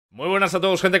Muy buenas a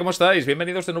todos, gente, ¿cómo estáis?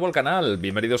 Bienvenidos de nuevo al canal,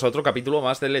 bienvenidos a otro capítulo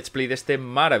más del Let's Play de este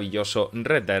maravilloso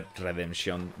Red Dead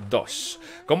Redemption 2.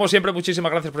 Como siempre,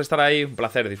 muchísimas gracias por estar ahí, un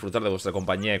placer disfrutar de vuestra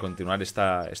compañía y continuar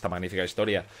esta magnífica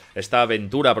historia, esta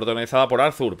aventura protagonizada por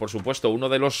Arthur, por supuesto, uno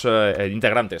de los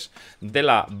integrantes de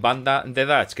la banda de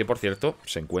Dutch, que por cierto,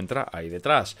 se encuentra ahí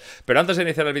detrás. Pero antes de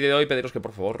iniciar el vídeo de hoy, pediros que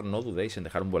por favor no dudéis en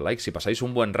dejar un buen like si pasáis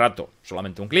un buen rato,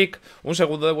 solamente un clic, un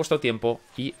segundo de vuestro tiempo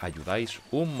y ayudáis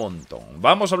un montón.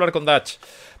 Vamos a hablar con Dutch.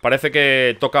 Parece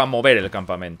que toca mover el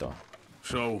campamento.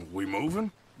 So, we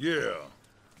moving? Yeah.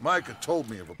 Micah told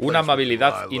me of a place Una amabilidad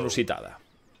we can lie low. inusitada.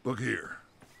 Look here.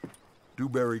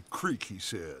 Dewberry Creek, he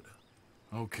said.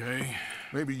 Okay.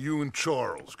 Maybe you and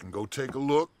Charles can go take a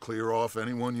look, clear off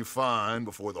anyone you find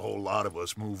before the whole lot of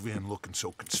us move in looking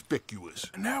so conspicuous.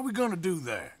 And how we gonna do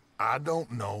that? I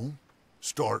don't know.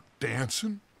 Start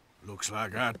dancing? Looks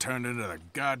like I turned into the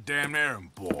goddamn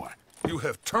errand boy. You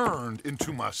have turned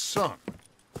into my son.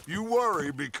 You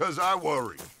worry because I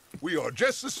worry. We are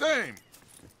just the same.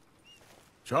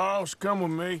 Charles, come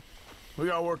with me. We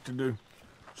got work to do.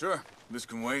 Sure, this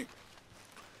can wait.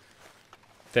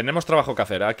 Tenemos trabajo que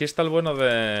hacer. Aquí está el bueno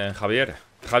de Javier.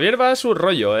 Javier va a su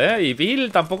rollo, ¿eh? Y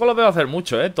Bill tampoco lo veo hacer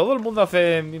mucho, ¿eh? Todo el mundo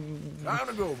hace... Time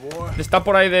to go, boy. Está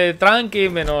por ahí de tranqui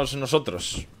menos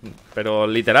nosotros. Pero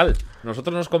literal,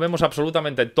 nosotros nos comemos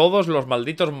absolutamente todos los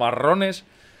malditos marrones.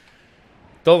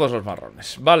 Todos los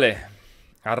marrones. Vale.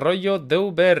 Arroyo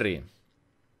Dewberry.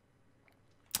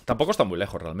 Tampoco está muy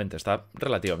lejos realmente. Está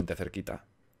relativamente cerquita.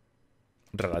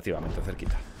 Relativamente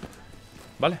cerquita.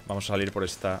 Vale, vamos a salir por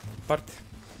esta parte.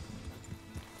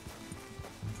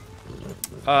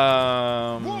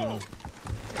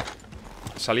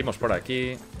 Salimos por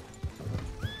aquí.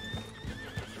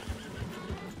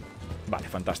 Vale,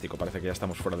 fantástico. Parece que ya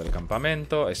estamos fuera del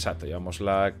campamento. Exacto, llevamos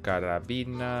la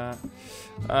carabina.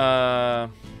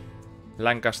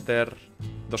 Lancaster.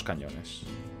 2 cañones.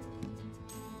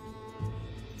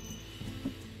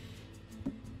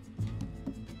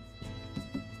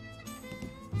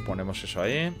 Ponemos eso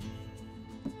ahí.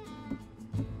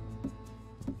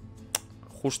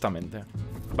 Justamente.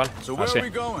 Vale, So where así. are we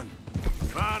going?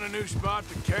 Find a new spot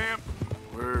to camp.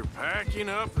 We're packing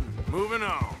up and moving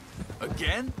on.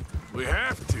 Again? We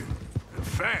have to, and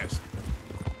fast.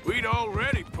 We'd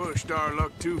already pushed our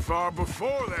luck too far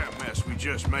before that mess we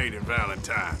just made in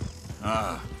Valentine.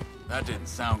 That didn't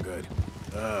sound good.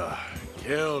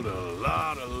 Killed a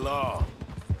lot of law.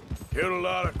 Killed a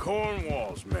lot of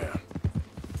Cornwall's men.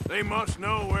 They must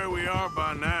know where we are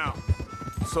by now.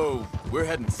 So, we're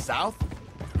heading south?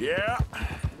 Yeah.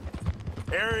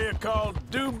 Area called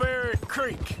Dewberry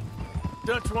Creek.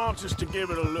 Dutch wants us to give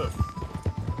it a look.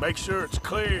 Make sure it's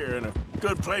clear and a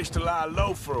good place to lie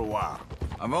low for a while.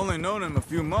 I've only known him a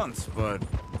few months, but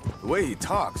the way he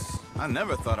talks, I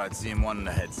never thought I'd see him wanting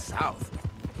to head south.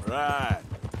 Right.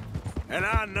 And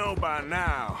I know by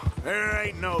now, there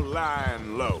ain't no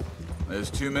lying low. There's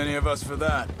too many of us for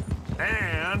that.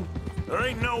 And there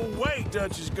ain't no way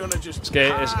Dutch is gonna just Es que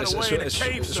hide away in a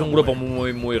cave es un grupo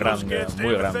somewhere. muy grande, Goes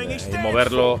muy against grande. everything he Y stands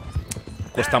moverlo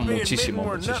for. cuesta That being muchísimo, admitting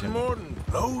we're nothing muchísimo. more than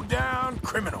low-down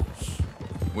criminals.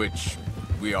 Which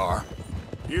we are.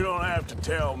 You don't have to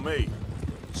tell me.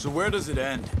 So where does it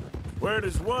end? Where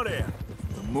does what end?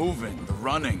 The moving, the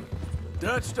running.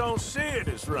 Dutch don't see it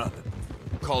as running.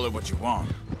 Call it what you want.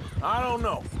 I don't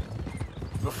know.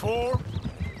 Before,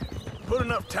 put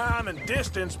enough time and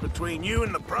distance between you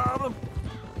and the problem,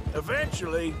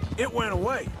 eventually it went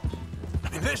away. I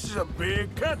mean, this is a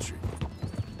big country.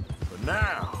 But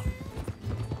now,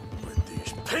 with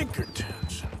these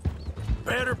Pinkertons,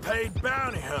 better paid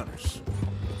bounty hunters,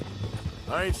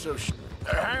 I ain't so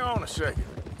hang on a second.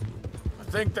 I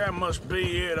think that must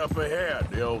be it up ahead,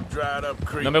 the old dried up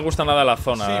creek. No me gusta nada la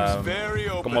zona. Seems very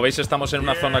open. Como veis, estamos en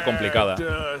una zona complicada. It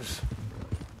does.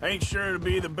 Ain't sure to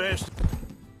be the best.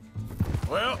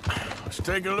 Well, let's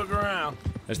take a look around.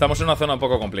 Estamos en una zona un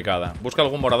poco complicada. Busca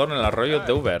algún morador en el arroyo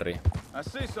Dewberry. I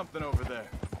see something over there.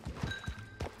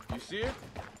 You see it?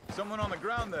 Someone on the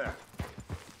ground there.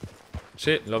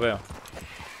 Sí, lo veo.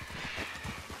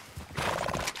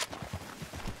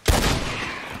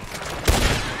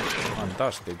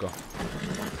 Fantástico.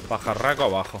 Pajarraco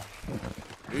abajo.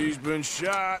 He's been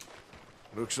shot.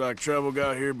 Looks like trouble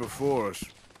got here before us.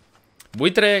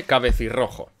 Buitre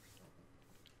cabecirrojo.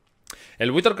 El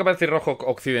buitre cabecirrojo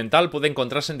occidental puede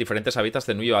encontrarse en diferentes hábitats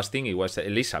de New Austin y West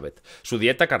Elizabeth. Su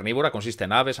dieta carnívora consiste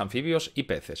en aves, anfibios y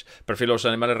peces. Prefiere los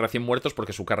animales recién muertos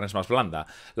porque su carne es más blanda.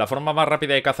 La forma más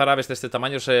rápida de cazar aves de este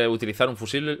tamaño es utilizar un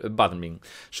fusil Badmin.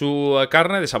 Su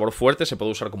carne de sabor fuerte se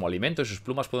puede usar como alimento y sus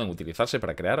plumas pueden utilizarse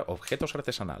para crear objetos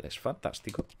artesanales.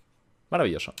 Fantástico.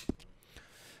 Maravilloso.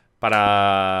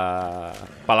 Para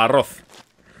el arroz.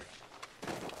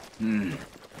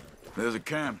 There's a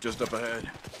camp just up ahead.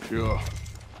 Sure.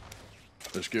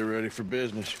 Let's get ready for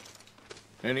business.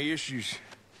 Any issues?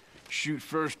 Shoot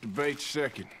first, debate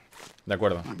second. De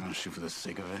acuerdo. I'm not gonna shoot for the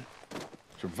sake of it.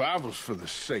 Survival's for the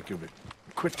sake of it.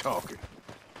 Quit talking.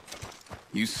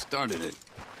 You started it.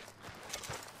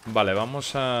 Vale,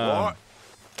 vamos What?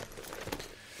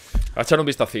 a echar un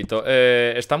vistacito.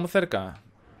 ¿Están muy cerca?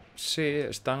 Sí,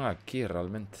 están aquí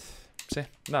realmente. Sí,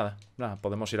 nada,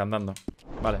 podemos ir andando.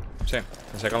 Vale, sí.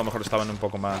 Pensé que a lo mejor estaban un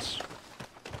poco más...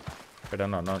 Pero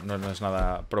no es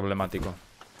nada problemático.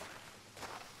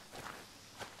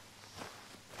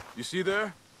 You see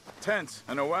there? Tents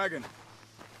and a wagon.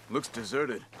 Looks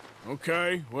deserted.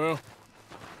 Okay, well,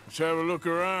 let's have a look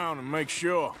around and make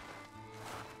sure.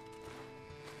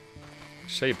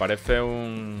 Sí, parece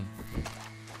un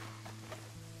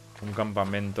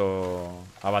campamento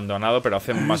abandonado, pero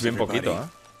hace más bien poquito, ¿eh?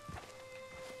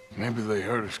 Maybe they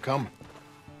heard us coming.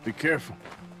 Be careful.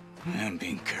 I'm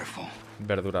being careful.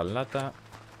 Verdura en lata.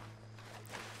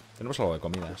 Tenemos algo de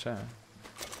comida, ¿sí?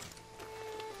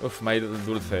 Uf, maíz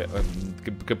dulce.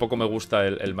 Qué poco me gusta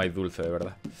el maíz dulce, de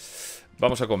verdad.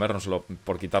 Vamos a comérnoslo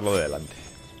por quitarlo de delante.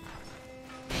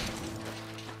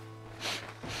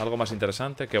 Algo más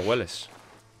interesante. ¿Qué hueles?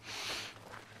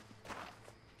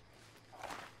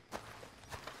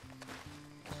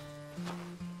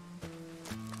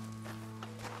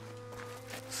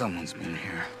 Someone's been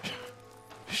here.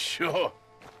 Sure.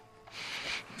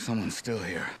 Someone's still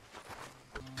here.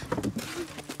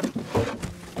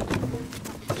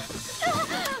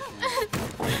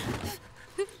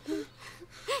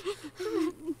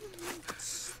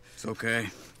 It's okay.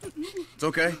 It's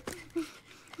okay. You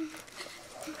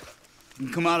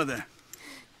can come out of there.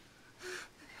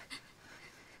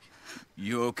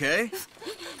 You okay?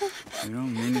 You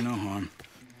don't mean you no harm.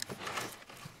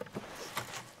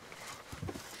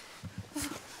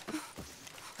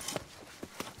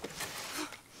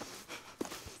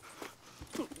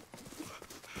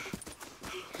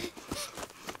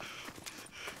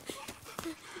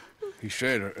 He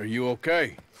said, are you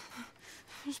okay?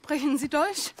 Sprechen Sie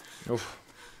Deutsch? Uf.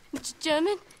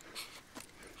 German?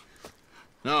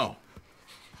 No.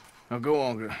 Now go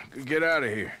on, get out of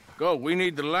here. Go, we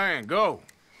need the land, go.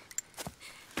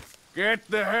 Get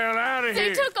the hell out of They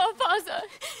here! took our father.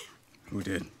 Who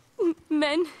did?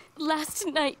 Men last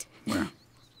night. Where?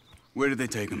 Where did they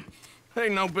take him?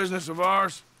 Ain't no business of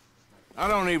ours. I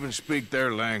don't even speak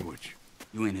their language.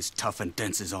 You ain't as tough and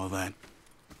dense as all that.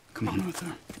 Come on,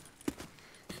 Arthur.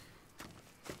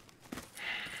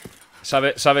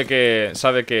 Sabe que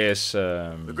es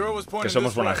The girl was que pointing somos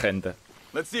this buena way. gente.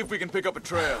 Let's see if we can pick up a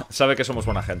trail. Sabe que somos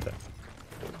buena gente.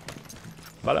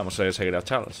 Vale, vamos a seguir a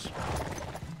Charles.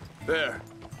 There.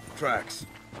 Tracks.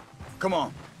 Come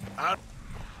on. I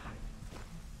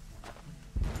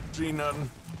see nothing.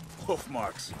 Hoof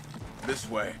marks. This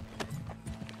way.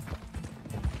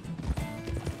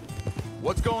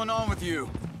 What's going on with you?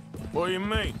 What do you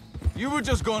mean? You were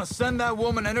just gonna send that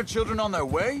woman and her children on their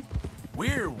way?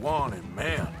 We're wanted,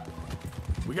 man.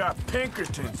 We got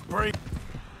Pinkertons breathing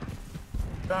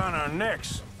down our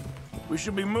necks. We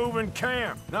should be moving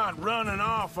camp, not running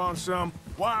off on some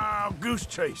wild goose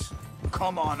chase.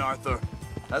 Come on, Arthur.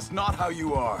 That's not how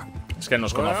you are. Es que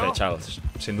nos conoce, Well, Charles,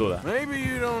 sin duda. Maybe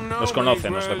you don't know Nos conoce,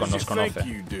 me as well nos as you conoce. think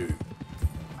you do.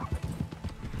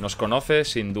 Nos conoce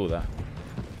sin duda.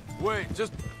 Wait,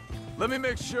 just let me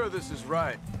make sure this is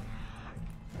right.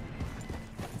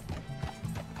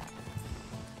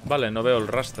 Vale, no veo el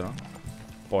rastro.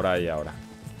 Por ahí ahora.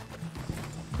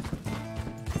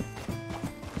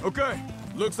 Okay,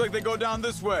 looks like they go down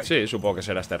this way. Sí, supongo que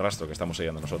será este rastro que estamos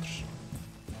siguiendo nosotros.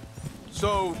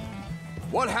 So,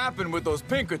 what happened with those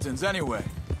Pinkertons anyway?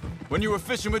 When you were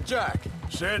fishing with Jack?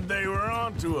 Said they were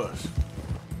on to us.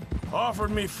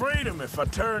 Offered me freedom if I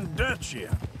turned Dutch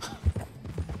yet.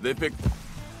 They picked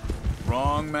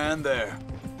wrong man there.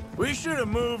 We should have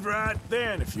moved right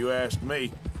then, if you asked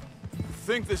me.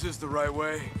 Think this is the right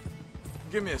way?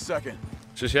 Give me a second.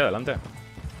 Sí, sí, adelante.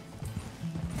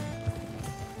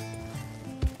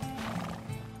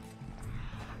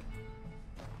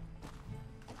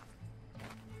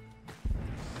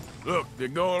 Look, they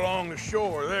go along the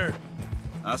shore there.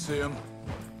 I see him.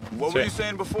 What were Sí. you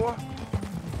saying before?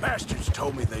 Bastards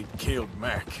told me they'd killed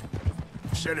Mac.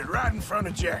 Said it right in front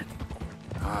of Jack.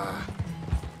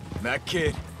 That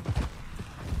kid.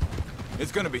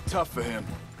 It's gonna be tough for him.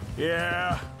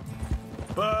 Yeah,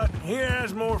 but he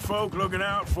has more folk looking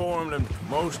out for him than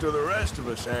most of the rest of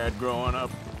us had growing up.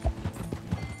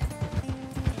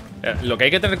 Lo que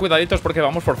hay que tener cuidadito es porque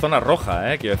vamos por zona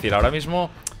roja, Quiero decir, ahora mismo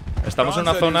Estamos en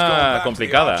una zona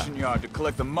complicada.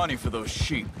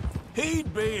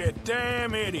 He'd be a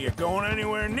damn idiot going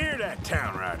anywhere near that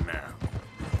town right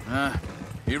now.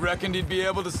 He reckoned he'd be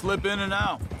able to slip in and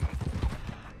out.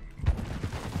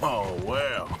 Oh,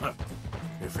 well.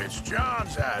 If it's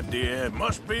John's idea, it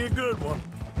must be a good one.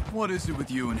 What is it with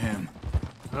you and him?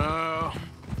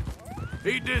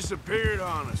 He disappeared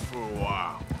on us for a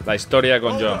while. La historia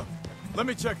con Hold John. up. Let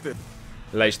me check this.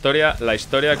 La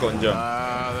historia con John.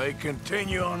 They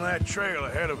continue on that trail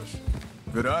ahead of us.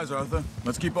 Good eyes, Arthur.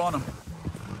 Let's keep on him.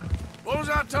 What was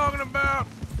I talking about?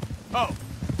 Oh,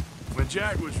 when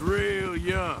Jack was real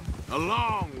young, a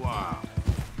long while.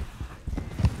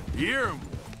 You hear him?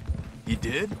 He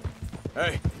did?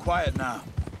 Hey, quiet now.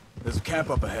 There's a camp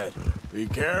up ahead. Be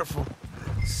careful.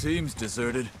 Seems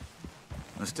deserted.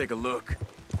 Let's take a look.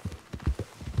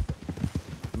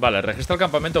 Vale, registra el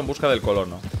campamento en busca del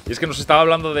colono. Y es que nos estaba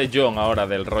hablando de John ahora,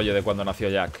 del rollo de cuando nació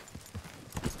Jack.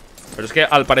 Pero es que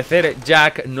al parecer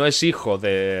Jack no es hijo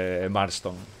de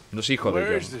Marston. No es hijo de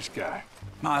Where's John. this guy?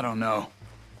 I don't know.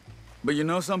 But you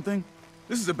know something?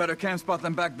 This is a better camp spot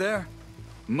than back there.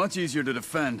 Much easier to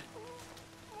defend.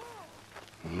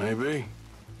 Maybe.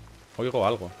 Oigo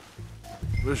algo.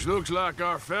 This looks like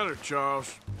our feller,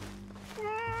 Charles.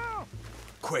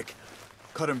 Quick,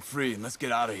 cut him free and let's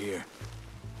get out of here.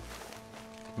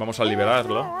 Vamos a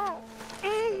liberarlo.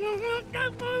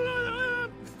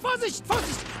 Vorsicht,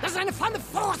 Vorsicht! Das ist eine Pfanne,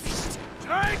 Vorsicht!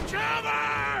 Take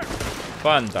cover!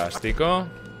 Fantástico.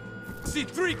 See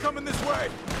three coming this way.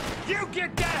 You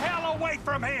get the hell away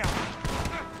from him!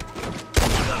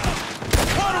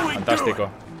 What are we Fantástico.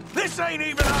 doing? This ain't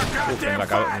even our Uf, en goddamn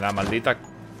fight! la maldita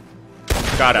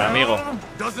cara, amigo.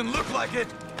 Doesn't look like it.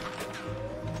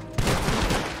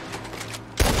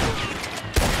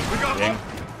 Bien.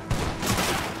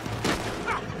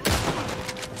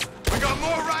 We got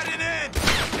more riding in.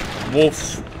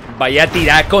 Uf, vaya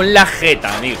tiraco en la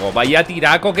jeta, amigo. Vaya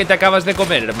tiraco que te acabas de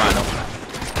comer, hermano.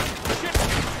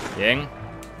 Bien.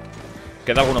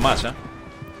 Queda alguno más, ¿eh?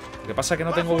 Lo que pasa es que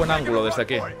no tengo buen ángulo desde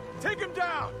aquí. Take him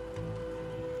down!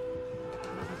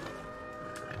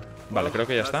 Vale, creo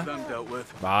que ya está. That's them dealt with.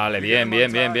 Vale, bien.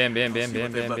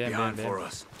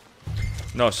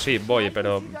 No, sí, voy,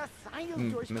 pero...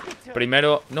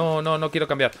 Primero... No quiero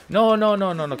cambiar. No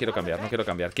quiero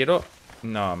cambiar. Quiero...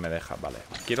 No me deja, vale.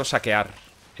 Quiero saquear,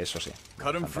 eso sí.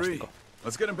 Cut him free. Fantástico.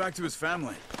 Let's get him back to his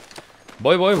family.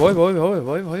 Voy.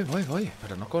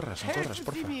 Pero no corras, porfa.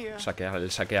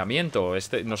 El saqueamiento.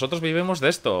 Nosotros vivimos de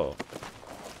esto.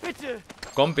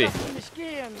 Compi.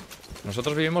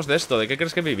 Nosotros vivimos de esto. ¿De qué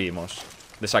crees que vivimos?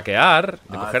 De saquear,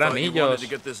 de coger anillos.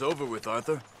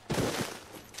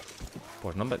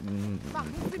 Pues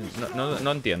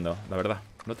no entiendo, la verdad.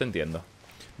 No te entiendo.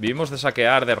 Vivimos de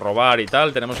saquear, de robar y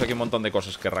tal. Tenemos aquí un montón de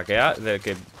cosas que raquear, de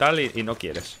que tal y no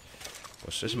quieres.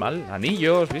 Pues es mal.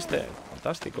 Anillos, ¿viste?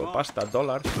 Fantástico. Pasta,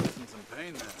 dólar.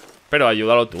 Pero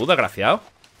ayúdalo tú, desgraciado.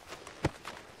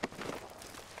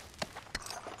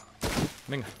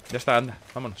 Venga, ya está, anda,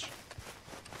 vámonos.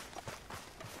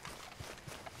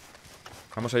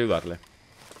 Vamos a ayudarle.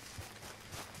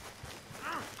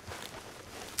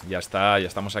 Ya está, ya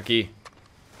estamos aquí.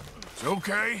 It's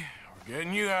okay. We're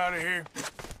getting you out of here.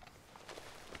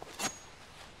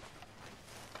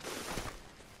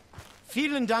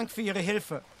 Vielen Dank für Ihre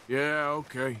Hilfe. Yeah,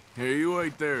 okay. Here, you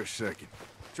wait there a second.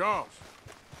 Charles,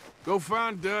 go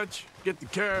find Dutch. Get the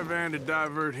caravan to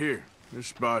divert here. This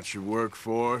spot should work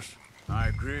for us. I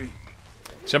agree.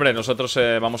 Siempre nosotros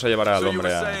vamos a llevar al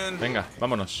hombre a... Venga,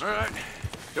 vámonos. All right,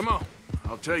 come on.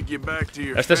 I'll take you back to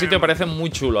your Este sitio family. parece muy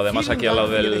chulo, además, Vielen aquí al lado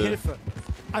Dank für Ihre del... Hilfe.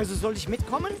 Also soll ich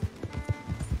mitkommen?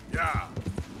 Yeah.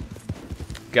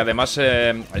 Que además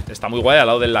está muy guay al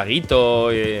lado del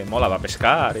laguito y mola, va a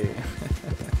pescar y...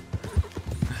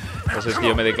 Pues es que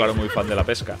yo me declaro muy fan de la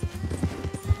pesca.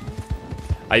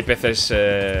 Hay peces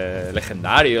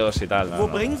legendarios y tal. Wo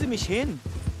bringen Sie mich hin?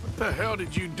 What the hell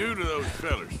did you do to those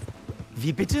fellers?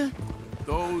 Wie bitte?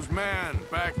 Those men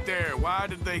back there, why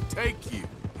did they take you?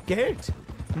 Geld.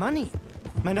 Money.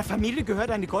 Meiner Familie gehört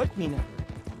eine Goldmine.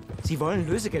 Sie wollen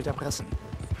Lösegeld erpressen.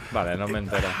 Vale, no me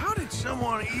entero. How did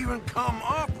someone even come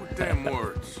up with them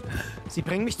words? Sie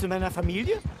bringen mich zu meiner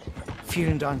Familie?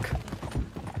 Vielen Dank.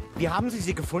 Wie haben Sie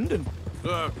sie gefunden?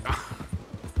 Look,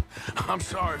 I'm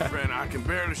sorry, friend. I can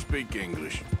barely speak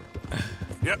English.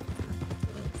 Yep.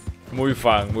 Muy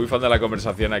fan de la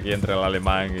conversación aquí entre el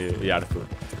alemán y Arthur.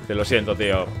 Te lo siento,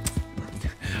 tío.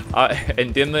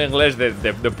 Entiendo inglés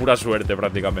de pura suerte,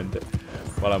 prácticamente.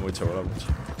 Mola mucho. Mola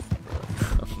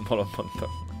un montón.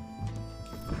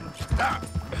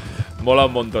 Mola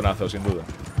un montonazo, sin duda.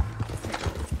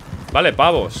 Vale,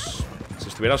 pavos. Si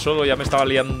estuviera solo ya me estaba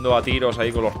liando a tiros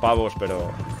ahí con los pavos,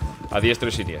 pero a diestro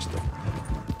y siniestro.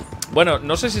 Bueno,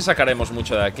 no sé si sacaremos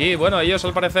mucho de aquí. Bueno, ellos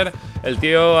al parecer, el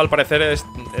tío al parecer es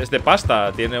de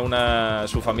pasta. Tiene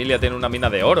su familia tiene una mina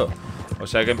de oro. O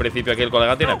sea que en principio aquí el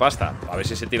colega tiene pasta. A ver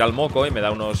si se tira el moco y me da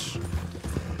unos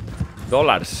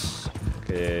dólares.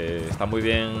 Que está muy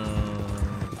bien,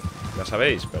 ya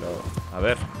sabéis, pero a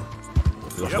ver.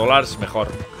 Los dólares mejor.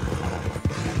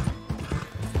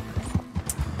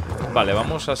 Vale,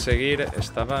 vamos a seguir.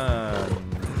 Estaban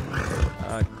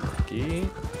aquí.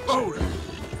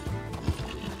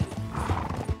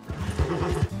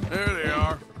 There they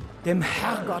are. Dem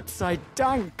Herrgott sei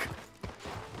Dank.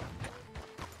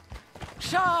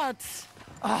 Schatz!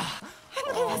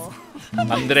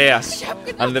 Andreas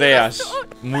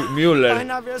Müller.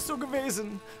 Beinahe wär's so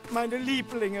gewesen. Meine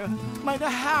Lieblinge. Meine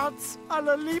Herz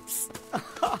allerliebst.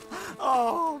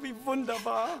 Oh, wie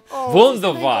wunderbar. Oh,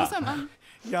 Wunderbar. Ein großer Mann.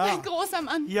 ja. Ein großer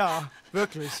Mann. Ja,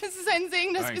 wirklich. Es ist ein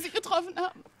Segen, dass wir Sie getroffen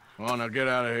haben. Come on, now get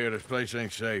out of here. This place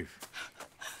ain't safe.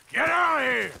 Get out of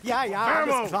here! Ja, ja,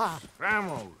 alles klar.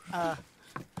 Vamos!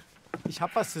 Ich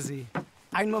hab was für Sie.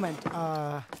 Einen Moment.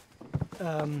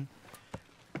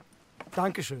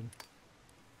 Dankeschön.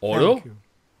 ¿Oro? Thank you.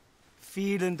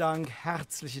 Vielen Dank,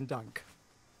 herzlichen Dank.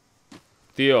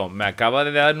 Tío, me acaba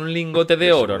de dar un lingote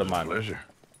de oro, hermano. Pleasure.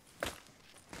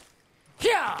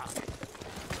 Ja!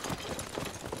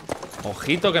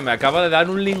 Ojito que me acaba de dar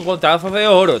un lingotazo de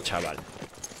oro, chaval.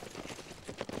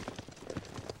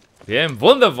 Bien,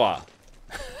 wunderbar.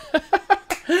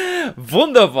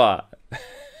 Wunderbar.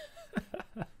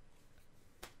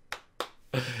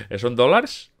 ¿Son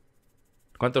dólares?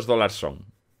 ¿Cuántos dólares son?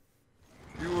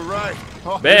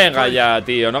 Venga ya,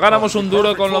 tío. No ganamos un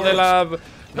duro con lo de la...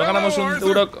 No ganamos un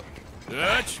duro...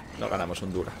 No ganamos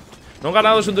un duro. No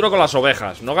ganamos un duro con las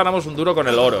ovejas. No ganamos un duro con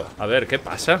el oro. A ver, ¿qué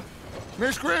pasa?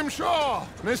 Miss Grimshaw,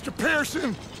 Mr.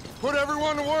 Pearson, put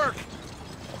everyone to work.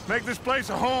 Make this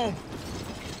place a home.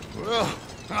 Well,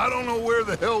 I don't know where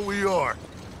the hell we are,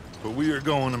 but we are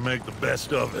going to make the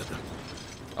best of it.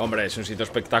 Hombre, es un sitio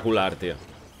espectacular, tío.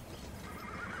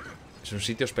 Es un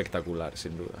sitio espectacular,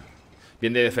 sin duda.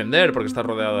 Bien de defender porque está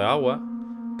rodeado de agua.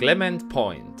 Clement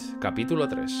Point, capítulo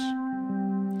 3.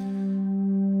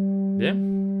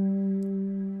 Bien.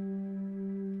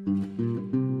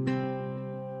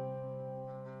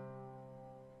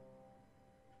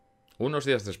 Unos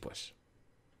días después.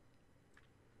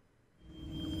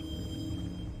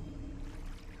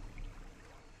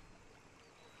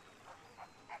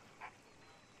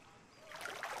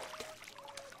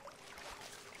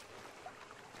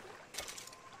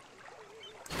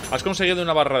 Has conseguido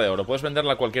una barra de oro. Puedes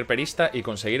venderla a cualquier perista y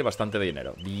conseguir bastante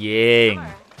dinero. Bien.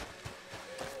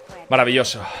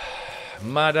 Maravilloso.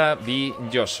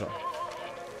 Maravilloso.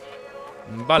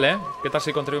 Vale, ¿qué tal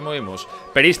si contribuimos?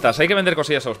 Peristas, hay que vender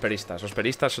cosillas a los peristas. Los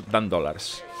peristas dan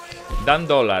dólares. Dan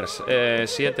dólares.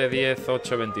 7, 10,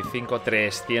 8, 25,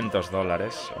 300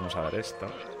 dólares. Vamos a dar esto.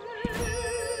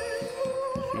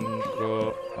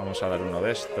 5. Vamos a dar uno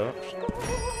de estos.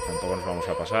 Tampoco nos vamos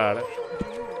a pasar.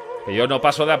 Que yo no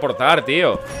paso de aportar,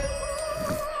 tío.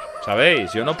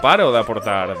 ¿Sabéis? Yo no paro de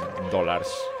aportar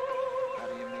dólares.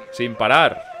 Sin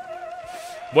parar.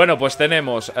 Bueno, pues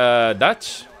tenemos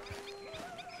Dutch.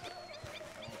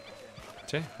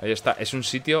 Sí, ahí está. Es un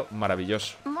sitio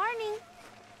maravilloso.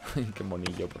 Qué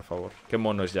monillo, por favor. Qué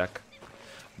mono es Jack.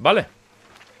 Vale.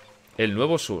 El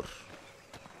nuevo sur.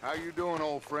 How you doing,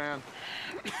 old friend?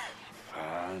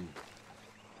 Fine.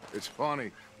 It's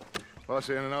funny, us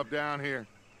ending up down here.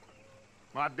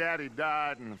 My daddy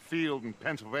died in the field in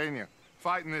Pennsylvania,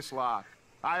 fighting this lot.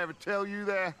 I ever tell you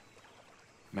that?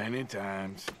 Many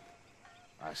times.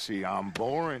 I see I'm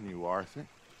boring you, Arthur.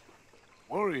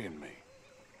 Worrying me.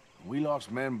 We lost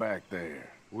men back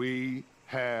there. We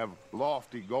have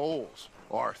lofty goals,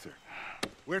 Arthur.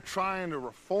 We're trying to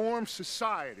reform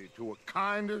society to a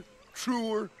kinder,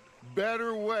 truer,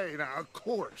 better way. Now, of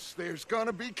course, there's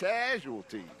gonna be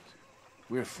casualties.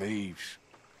 We're thieves.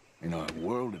 In a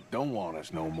world that don't want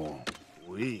us no more.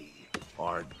 We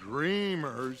are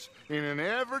dreamers in an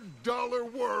ever duller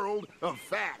world of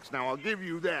facts. Now, I'll give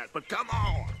you that, but come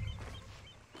on.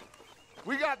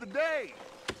 We got the day.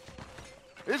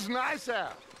 It's nice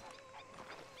out.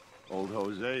 Old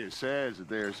Hosea says that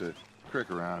there's a creek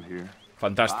around here.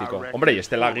 Fantástico. Hombre, ¿y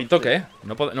este laguito qué?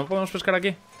 ¿No podemos pescar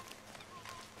aquí?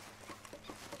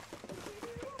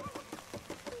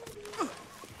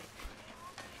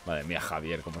 Madre mía,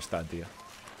 Javier, ¿cómo está, tío?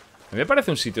 A mí me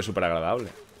parece un sitio súper agradable.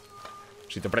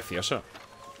 Un sitio precioso.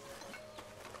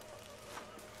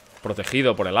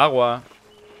 Protegido por el agua.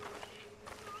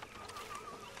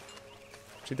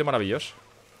 Un sitio maravilloso.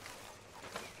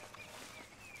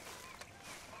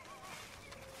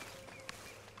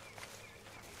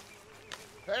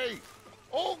 Hey,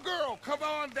 old girl, come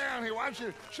on down here. Why don't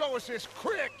you show us this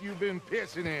creek you've been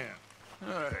pissing in?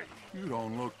 Hey, you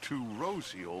don't look too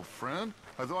rosy, old friend.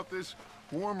 I thought this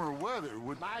warmer weather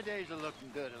would... My days are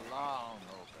looking good and long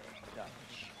over,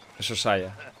 Dutch. Eso es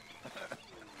Saya.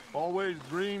 Always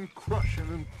dream crushing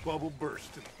and bubble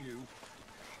bursting, you.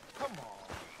 Come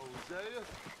on, Hosea.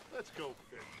 Let's go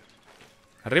fishing.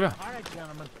 Arriba. All right,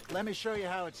 gentlemen. Let me show you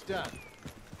how it's done.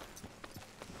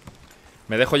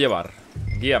 Me dejo llevar.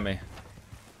 Guíame.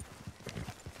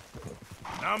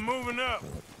 I'm moving up.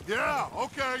 Yeah,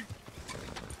 okay.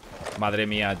 Madre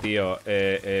mía, tío.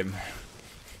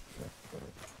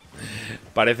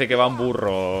 Parece que va un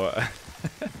burro.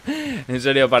 En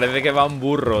serio, parece que va un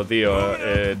burro, tío.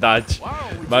 Dutch.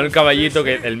 Va un caballito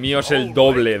que el mío es el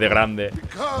doble de grande.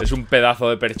 Es un pedazo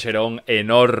de percherón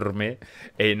enorme.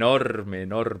 Enorme,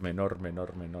 enorme, enorme,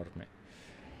 enorme, enorme.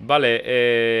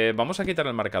 Vale, vamos a quitar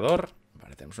el marcador.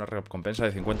 Vale, tenemos una recompensa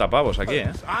de 50 pavos aquí,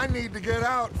 ¿eh?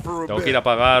 Tengo que ir a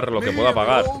pagar lo que pueda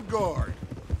pagar.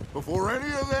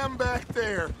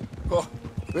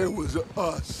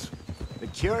 The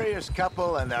curious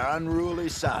couple and their unruly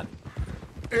son.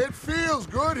 It feels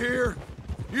good here.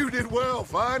 You did well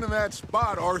finding that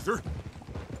spot, Arthur.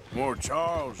 More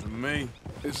Charles than me.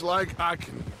 It's like I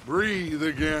can breathe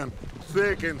again,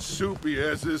 thick and soupy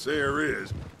as this air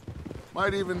is.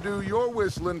 Might even do your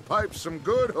whistling pipes some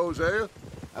good, Hosea.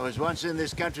 I was once in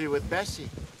this country with Bessie.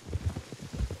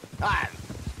 Ah,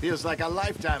 feels like a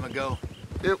lifetime ago.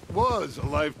 It was a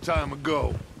lifetime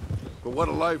ago. But what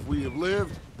a life we have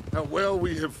lived. How well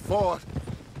we have fought.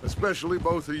 Especially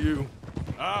both of you.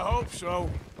 I hope so.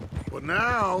 But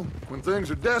now, when things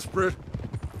are desperate,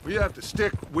 we have to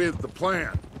stick with the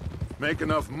plan. Make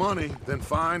enough money, then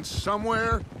find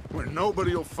somewhere where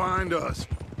nobody will find us.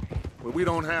 Where we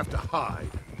don't have to hide.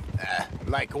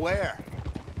 Like where?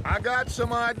 I got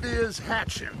some ideas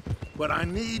hatching, but I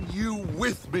need you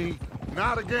with me,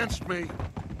 not against me.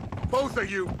 Both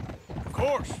of you. Of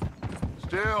course.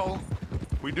 Still,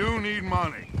 we do need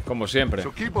money. Como siempre.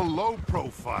 So keep a low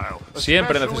profile.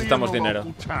 Siempre especially necesitamos in the dinero.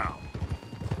 local town.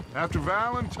 After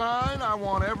Valentine, I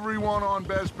want everyone on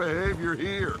best behavior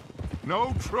here.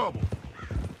 No trouble.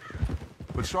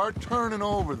 But start turning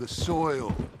over the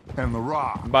soil and the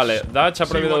rocks. Vale, Dutch ha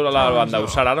prohibido a la banda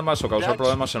usar armas o causar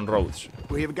problemas en Rhodes.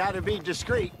 We've got to be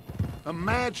discreet.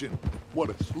 Imagine what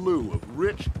a slew of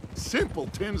rich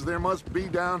simpletons there must be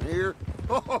down here.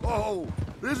 Oh,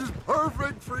 this is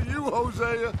perfect for you,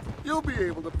 Hosea. You'll be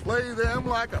able to play them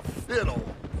like a fiddle.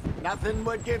 Nothing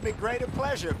would give me greater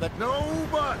pleasure, but No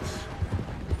buts.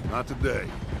 Not today.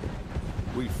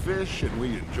 We fish and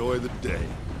we enjoy the day.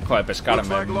 Joder, pescar Looks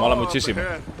me like mola law up muchísimo.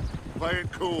 ahead. Play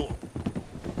it cool.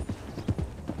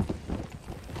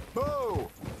 boo!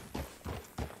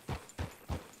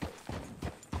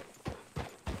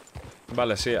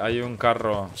 Vale, sí, hay un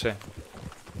carro, sí.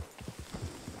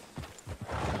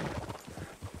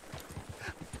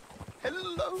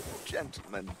 Hello,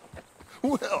 gentlemen.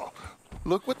 Well,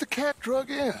 look what the cat drug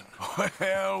in.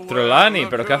 Well, Trelawney,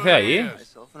 look ¿pero qué who hace ahí? it is.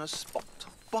 Myself in a spot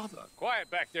of bother. Quiet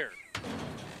back there.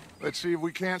 Let's see if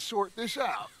we can't sort this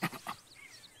out.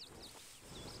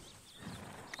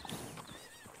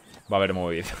 Va a haber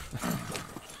movida.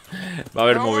 Va a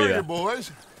haber How are you, movida.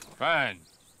 boys? Fine.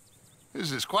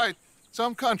 This is quite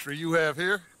some country you have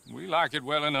here. We like it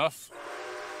well enough.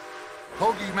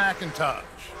 Hoagie McIntosh,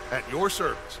 at your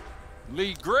service.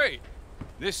 Lee Gray.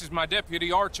 This is my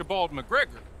deputy Archibald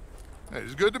McGregor.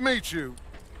 It's good to meet you.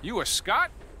 You a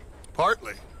Scot?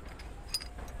 Partly.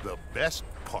 The best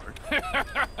part.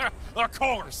 Of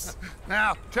course.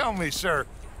 Now, tell me, sir,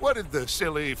 what did the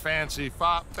silly, fancy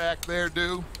fop back there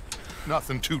do?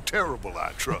 Nothing too terrible,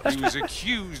 I trust. He was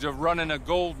accused of running a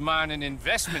gold mining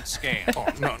investment scam.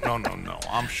 Oh, no.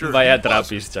 I'm sure Vaya he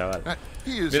wasn't. trapis, chaval.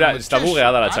 He is Mira, a está magician.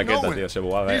 bugueada la I know chaqueta, him. tío. Se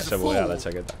He's a buguea la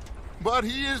fool. chaqueta. But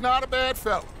he is not a bad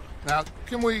fellow. Now,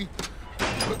 can we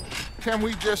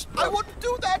just... I wouldn't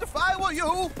do that if I were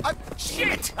you.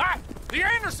 Shit! The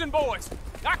Anderson boys!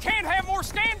 I can't have more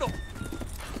scandal!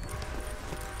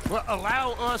 Well,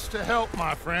 allow us to help,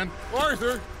 my friend.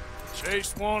 Arthur,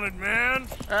 Chase wanted man.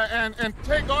 and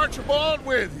take Archibald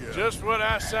with you. Just what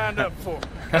I signed up for.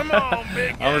 Come on,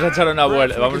 big guy. Vamos a echar una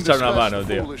vuelta, Perhaps we vamos a can echar una discuss mano,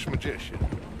 the tío. foolish magician.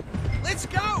 Let's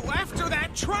go after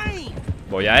that train.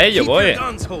 Voy a ello, Keep voy. your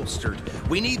guns holstered.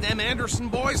 We need them Anderson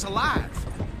boys alive.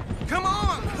 Come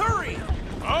on, hurry.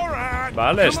 All right.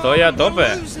 Vale, estoy a tope.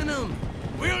 We're losing them.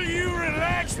 Will you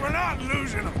relax? We're not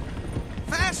losing them.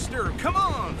 Faster, come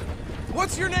on.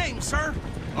 What's your name, sir?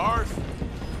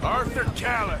 Arthur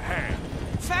Callahan.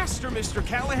 Faster, Mr.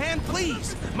 Callahan,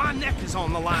 please. My neck is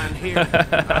on the line here.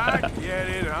 I get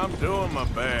it. I'm doing my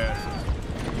best.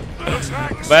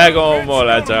 Vaya como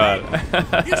mola, chaval.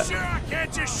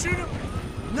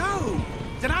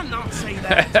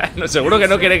 No, seguro que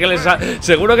no quiere que le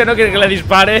seguro que no quiere que le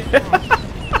dispare.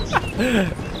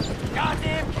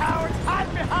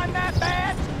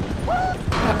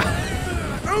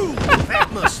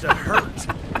 That must have hurt.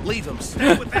 Leave him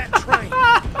stay with that train.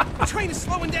 The train is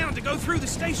slowing down to go through the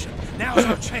station. Now's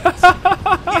our chance.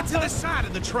 Get to the side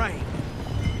of the train.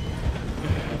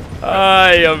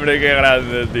 Ay, hombre, qué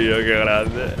grande, tío, qué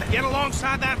grande. Get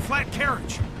alongside that flat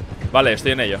carriage. Vale,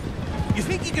 estoy en ello. You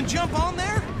think you can jump on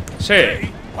there? Sí.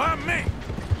 Why me?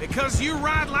 Because you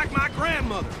ride like my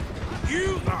grandmother.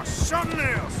 You are something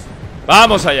else.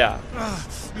 Vamos allá.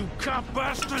 You cop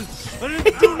bastard! I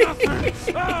didn't do nothing!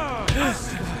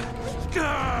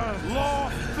 God,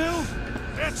 law, Phil,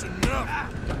 that's enough!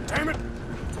 Damn it!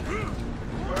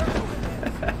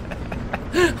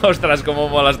 Ostras, cómo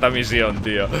mola esta misión,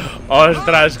 tío.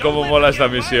 Ostras, cómo mola esta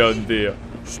misión, tío.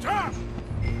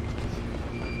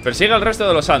 Persigue al resto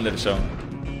de los Anderson.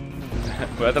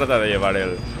 Voy a tratar de llevar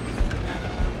él.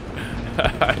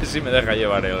 A ver si me deja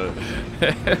llevar él.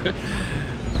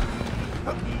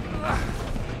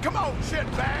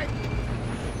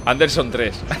 Anderson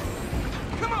 3.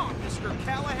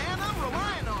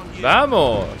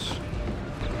 ¡Vamos!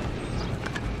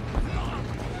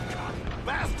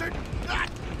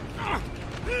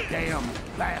 Damn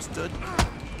bastard.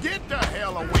 Get the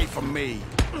hell away from me.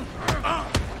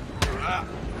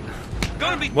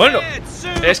 Bueno,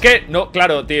 es que no,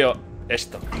 claro, tío.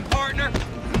 Esto.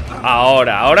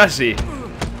 Ahora sí.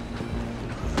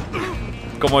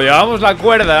 Como llevamos la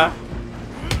cuerda.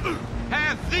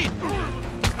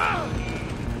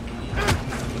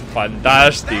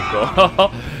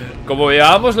 Fantástico. Como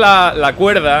llevábamos la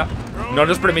cuerda, no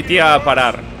nos permitía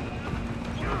parar.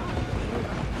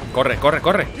 Corre, corre,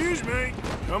 corre. Excuse me,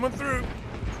 coming through.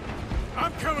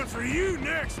 I'm coming for you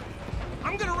next.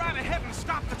 I'm gonna ride ahead and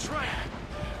stop the train.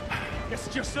 It's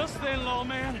just us then,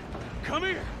 lawman. Come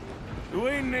here.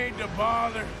 We need to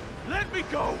bother. Let me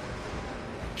go.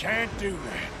 Can't do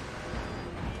that.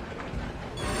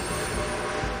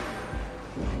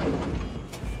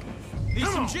 Need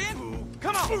some gin?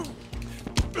 Come on.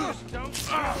 Just don't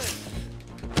spill it.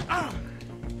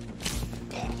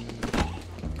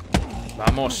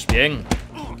 Vamos, bien.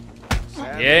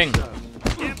 Bien.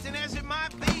 Tempting as it might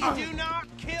be, do not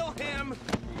kill him.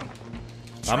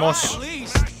 Vamos.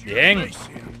 Bien.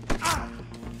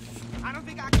 I don't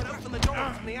think I can open the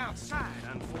door from the outside,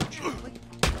 unfortunately.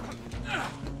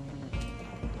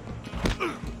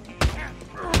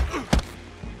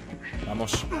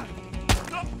 Vamos.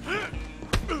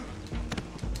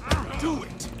 Do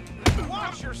it.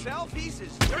 Watch yourself, he's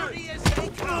as dirty as they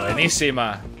come.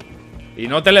 Buenísima. Y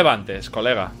no te levantes,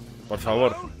 colega. Por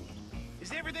favor.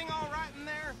 Is everything all right in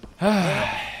there?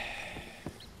 I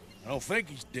don't think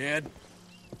he's dead.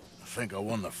 I think I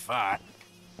won the fight.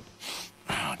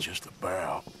 Oh, just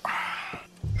about.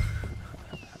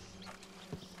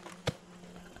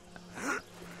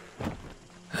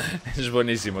 Es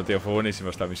buenísimo, tío. Fue buenísimo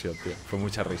esta misión, tío. Fue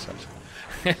muchas risas.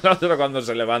 El otro cuando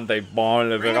se levanta y ¡pum!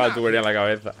 Le pega la tubería en la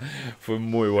cabeza. Fue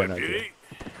muy buena, tío.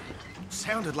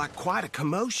 Sounded like quite a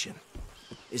commotion.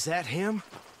 Is that him?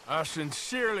 I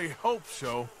sincerely hope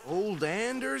so. Old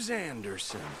Anders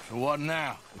Anderson. So what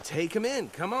now? Take him in,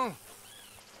 come on.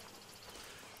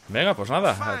 Venga, pues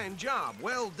nada. Fine job,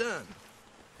 well done.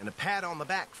 And a pat on the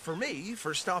back for me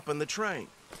for stopping the train.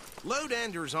 Load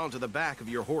Anders onto the back of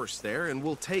your horse there, and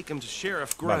we'll take him to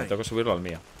Sheriff Gray. Vale, tengo que subirlo al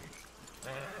mío.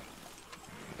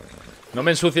 No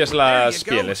me ensucies las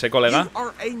pieles, colega. You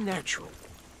are a natural.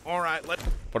 All right,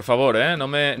 Por favor, no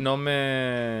me...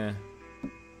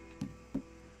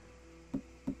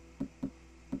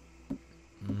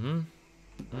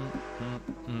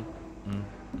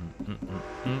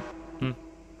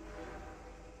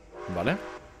 Vale.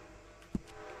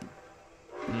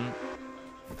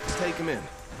 Let's take him in.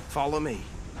 Follow me.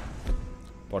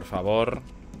 Por favor.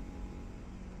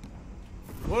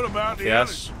 What about the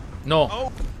Gracias.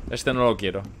 No, este no lo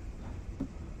quiero.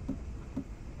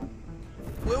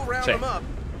 We'll round Sí. him up.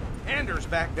 Anders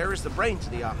back there is the brains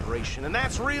of the operation, and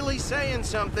that's really saying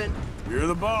something. You're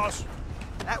the boss.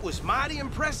 That was mighty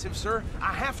impressive, sir.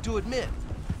 I have to admit.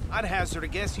 I'd hazard a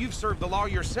guess you've served the law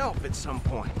yourself at some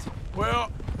point.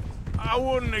 Well, I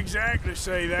wouldn't exactly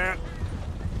say that.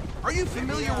 Are you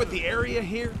familiar with the area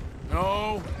here?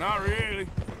 No, not really.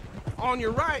 On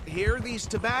your right here, these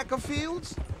tobacco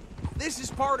fields? This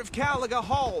is part of Caliga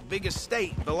Hall, big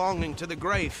estate belonging to the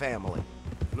Gray family.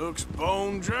 Looks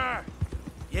bone dry.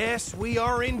 Yes, we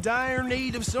are in dire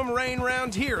need of some rain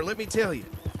round here, let me tell you.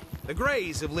 The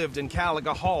Greys have lived in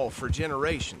Caliga Hall for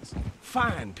generations.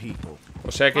 Fine people. O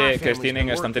sea que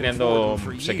están teniendo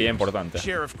sequía importante.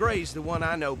 Sheriff Gray's the one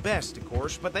I know best, of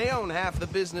course, but they own half the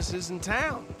businesses in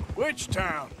town. Which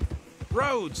town?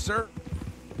 Rhodes, sir.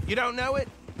 You don't know it?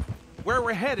 Where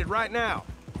we're headed right now.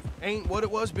 Ain't what it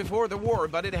was before the war,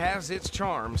 but it has its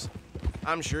charms.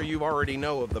 I'm sure you already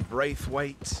know of the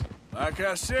Braithwaites. Like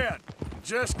I said,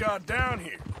 just got down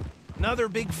here. Another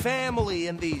big family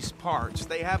in these parts.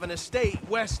 They have an estate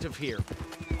west of here.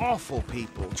 Awful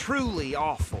people, truly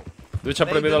awful. Lucha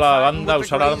prohibido a la banda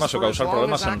usar armas o causar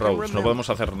problemas en Rhodes. No podemos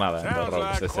hacer nada en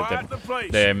Rhodes de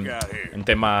este en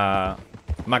tema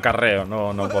macarreo,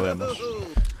 no podemos.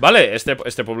 Vale,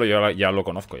 este pueblo yo ya lo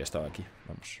conozco, ya estaba aquí.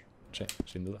 Vamos, sí,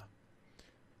 sin duda.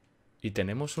 Y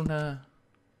tenemos una...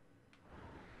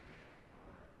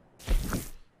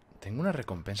 Tengo una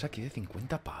recompensa aquí de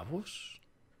 50 pavos.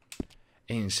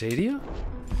 ¿En serio?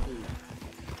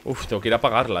 Uf, tengo que ir a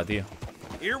pagarla, tío.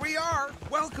 Here we are.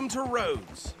 Welcome to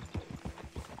Rhodes.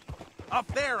 Up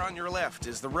there on your left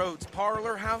is the Rhodes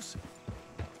Parlor House.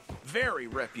 Very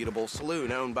reputable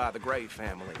saloon owned by the Gray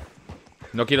family.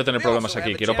 No quiero tener problemas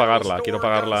aquí, quiero pagarla,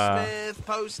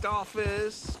 Post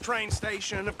office, train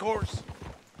station, of course.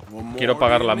 Quiero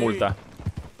pagar la multa.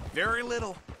 Very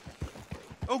little.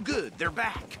 Oh good, they're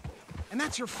back. And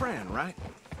that's your friend, right?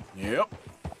 Yep.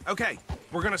 Okay,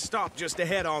 we're gonna stop just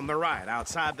ahead on the right,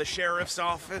 outside the sheriff's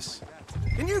office.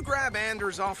 Can you grab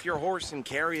Anders off your horse and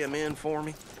carry him in for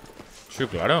me? Sí,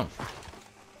 claro.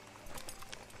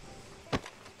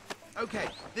 Okay,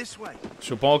 this way.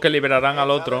 Supongo que liberarán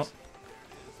al otro.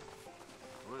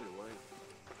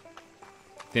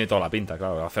 Tiene toda la pinta,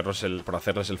 claro, por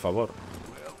hacerles el favor.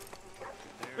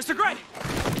 Mr. Gray!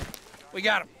 We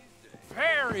got him.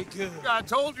 Very good. I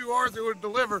told you Arthur would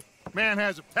deliver. Man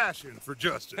has a passion for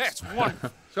justice. That's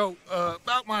wonderful. So,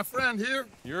 about my friend here?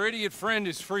 Your idiot friend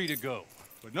is free to go.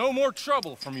 But no more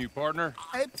trouble from you, partner.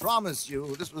 I promise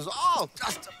you this was all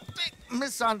just a big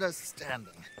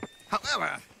misunderstanding.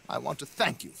 However, I want to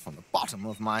thank you from the bottom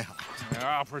of my heart.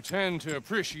 I'll pretend to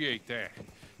appreciate that.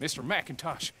 Mr.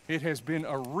 McIntosh, it has been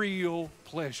a real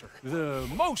pleasure. The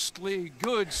mostly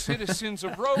good citizens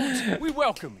of Rhodes, we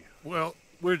welcome you. Well,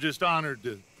 we're just honored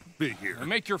to be here. And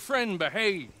make your friend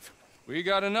behave. We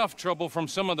got enough trouble from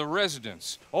some of the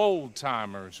residents,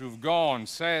 old-timers who've gone,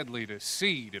 sadly, to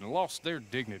seed and lost their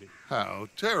dignity. How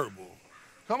terrible.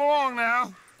 Come along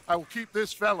now. I will keep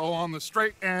this fellow on the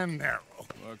straight and narrow.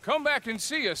 Come back and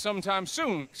see us sometime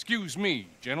soon. Excuse me,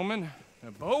 gentlemen.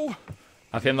 Bo?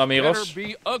 Haciendo amigos. Better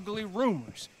be ugly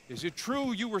rumors. Is it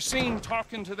true you were seen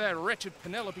talking to that wretched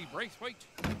Penelope Braithwaite?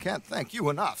 I can't thank you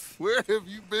enough. Where have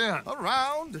you been?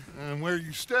 Around. And where are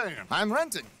you staying? I'm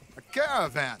renting a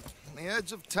caravan on the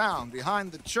edge of town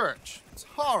behind the church. It's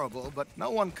horrible, but no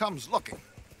one comes looking.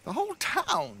 The whole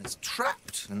town is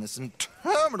trapped in this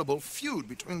interminable feud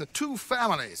between the two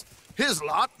families. His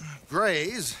lot,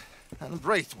 Gray's, and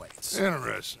Braithwaite's.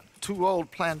 Interesting. Two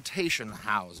old plantation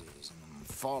houses and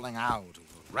falling out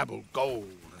of rebel gold.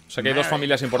 O sea que hay dos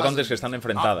familias importantes que están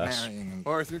enfrentadas.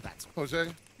 Arthur,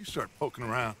 Jose, you start poking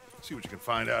around. See what you can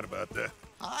find out about that.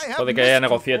 Puede que haya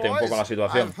negociete un poco la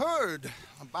situación. I've heard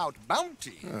about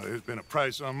bounty. There's been a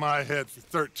price on my head for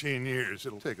 13 years.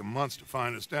 It'll take a month to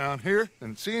find us down here,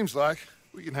 and it seems like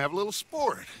we can have a little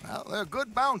sport. Well, they're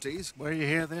good bounties. Where you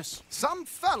hear this? Some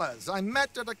fellas I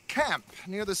met at a camp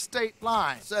near the state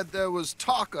line said there was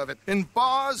talk of it in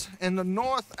bars in the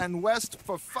north and west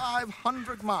for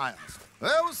 500 miles.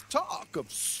 There was talk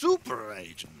of super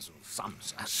agents of some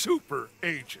sort. Super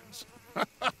agents.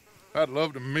 I'd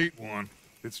love to meet one.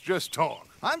 It's just talk.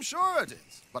 I'm sure it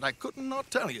is, but I couldn't not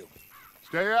tell you.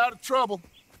 Stay out of trouble.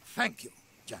 Thank you,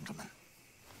 gentlemen.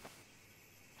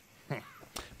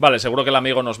 Vale, seguro que el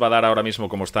amigo nos va a dar ahora mismo,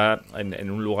 como está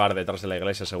en un lugar detrás de la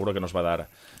iglesia, seguro que nos va a dar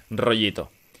rollito.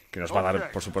 Que nos va a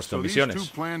dar, por supuesto, en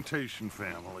visiones.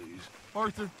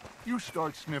 Arthur, you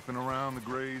start sniffing around the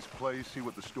Gray's place, see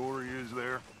what the story is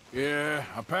there. Yeah,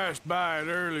 I passed by it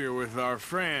earlier with our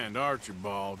friend,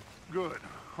 Archibald. Good.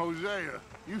 Hosea,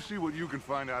 you see what you can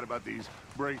find out about these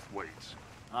Braithwaites.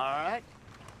 All right.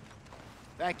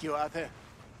 Thank you, Arthur.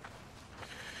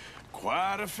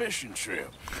 Quite a fishing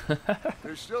trip.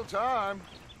 There's still time.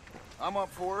 I'm up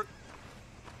for it.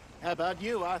 How about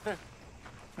you, Arthur?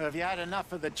 Or have you had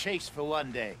enough of the chase for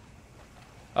one day?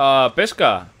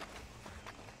 Pesca.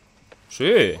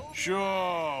 Sí.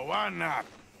 Sure, why not?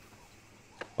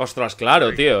 Ostras,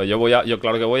 claro, tío. Yo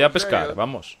claro que voy a pescar,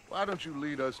 vamos. Why don't you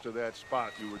lead us to that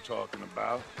spot you were talking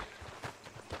about?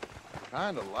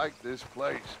 Kinda like this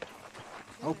place.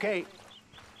 Okay.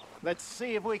 Let's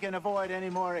see if we can avoid any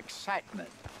more excitement.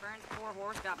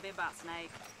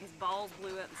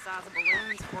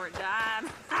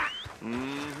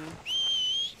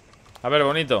 A ver,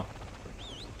 bonito.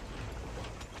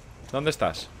 ¿Dónde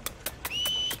estás?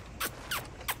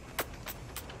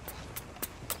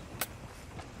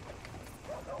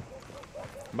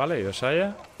 Vale, ¿y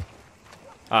Osaya?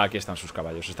 Ah, aquí están sus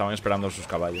caballos. Estaban esperando sus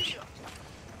caballos.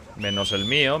 Menos el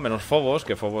mío, menos Phobos,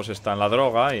 que Phobos está en la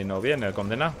droga y no viene el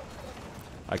condenado.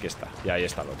 Aquí está, y ahí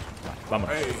está el otro. Vale,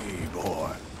 vámonos. Hey,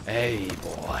 boy. Hey,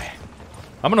 boy.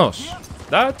 Vámonos.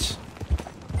 Dutch.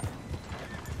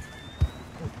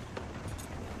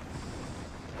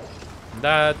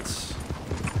 Dutch.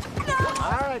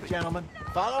 All right, gentlemen,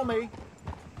 follow me.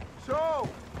 So,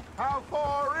 how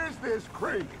far is this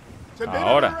creek? It's a bit of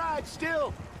Ahora. a ride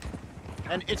still.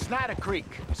 And it's not a creek.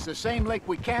 It's the same lake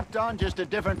we camped on, just a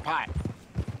different part.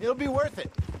 It'll be worth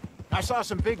it. I saw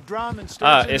some big drum and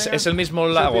Ah, stills in es there. el mismo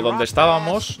Should lago be donde rock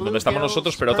estábamos, bass, donde estamos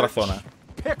nosotros, pero otra bluegills, zona.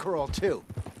 perch, Pickerel, too.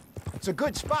 It's a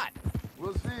good spot.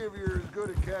 We'll see if you're as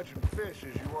good at catching fish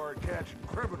as you are at catching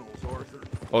criminals, Arthur.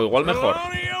 O igual mejor.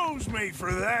 Trelawney owes me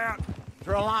for that.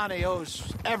 Trelawney owes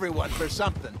everyone for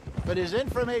something, but his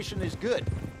information is good.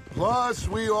 Plus,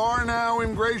 we are now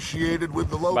ingratiated with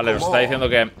the local Vale, nos está diciendo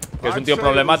que es un tío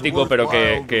problemático, pero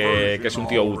que es un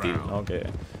tío útil, ¿no? Que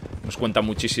nos cuenta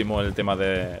muchísimo el tema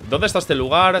de... ¿Dónde está este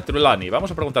lugar? Trelawney.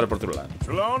 Vamos a preguntarle por Trelawney.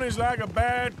 Trelawney's like a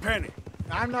bad penny.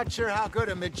 I'm not sure how good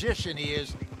a magician he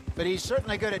is, but he's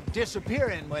certainly good at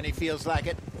disappearing when he feels like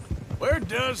it. Where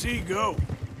does he go?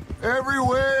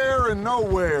 Everywhere and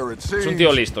nowhere, it seems. Es un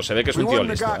tío listo, se ve que es un tío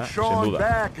listo, got sin Sean duda.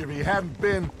 back if he hadn't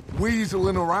been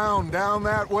weaseling around down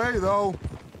that way, though.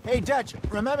 Hey, Dutch,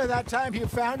 remember that time you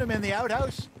found him in the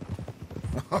outhouse?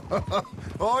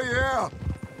 Oh, yeah.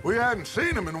 We hadn't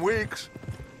seen him in weeks.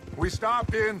 We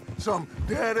stopped in some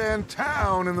dead-end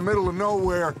town in the middle of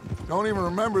nowhere. Don't even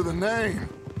remember the name.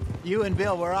 You and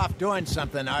Bill were off doing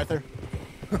something, Arthur.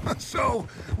 So,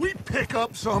 we pick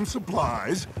up some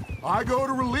supplies. I go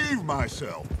to relieve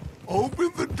myself.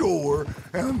 Open the door,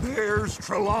 and there's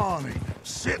Trelawney,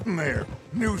 sitting there,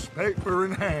 newspaper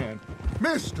in hand.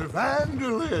 Mr.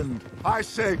 Vanderland. I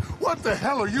say, what the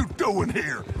hell are you doing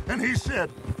here? And he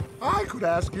said, I could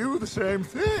ask you the same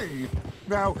thing.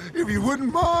 Now, if you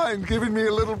wouldn't mind giving me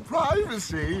a little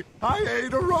privacy, I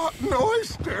ate a rotten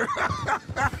oyster.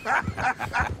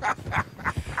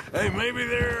 Hey, maybe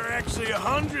there are actually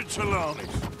 100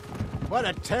 Trelawneys. What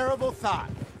a terrible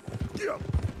thought.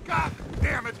 God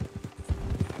damn it.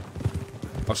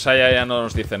 Osaya ya no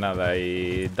nos dice nada.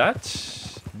 Y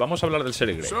Dutch, vamos a hablar del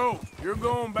Sheriff Grey. So, you're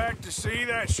going back to see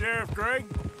that Sheriff Grey?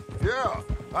 Yeah,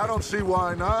 I don't see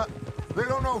why not. They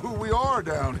don't know who we are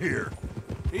down here.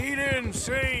 He didn't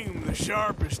seem the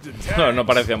sharpest detective. No, no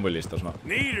parecían muy listos, no.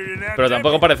 Neither did that Pero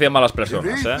tampoco parecían malas If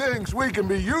personas, he ¿eh? thinks we can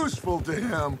be useful to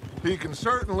him, he can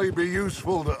certainly be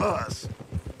useful to us.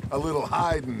 A little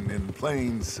hiding in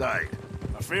plain sight.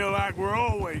 I feel like we're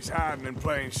always hiding in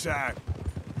plain sight.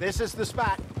 This is the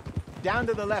spot. Down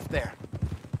to the left there.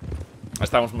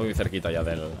 Estamos muy cerquita ya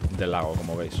del lago,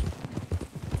 como veis.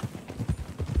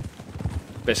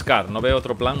 Pescar, no veo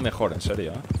otro plan mejor, en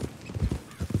serio, ¿eh?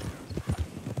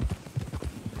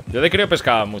 Yo de crío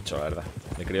pescaba mucho, la verdad.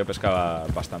 De crío pescaba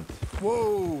bastante.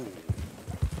 Whoa!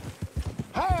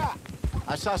 Hiya!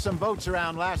 I saw some boats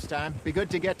around last time. Be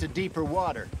good to get to deeper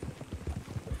water.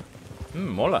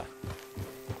 Mola.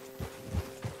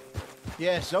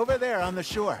 Yes, over there on the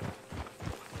shore.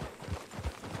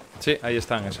 Sí, ahí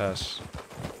están esas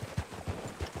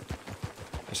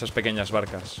pequeñas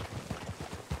barcas.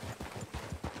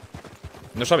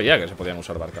 No sabía que se podían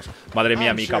usar barcas. Madre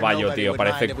mía, mi caballo, tío.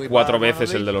 Parece 4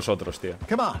 veces el de los otros, tío.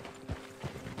 Come on.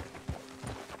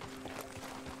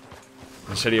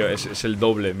 En serio, es el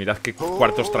doble. Mirad qué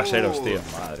cuartos traseros, tío.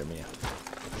 Madre mía.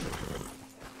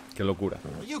 Qué locura.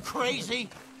 Are you crazy?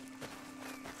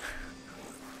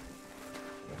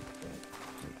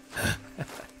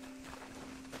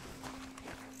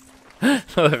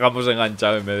 Lo dejamos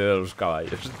enganchado en medio de los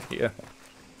caballos, tío.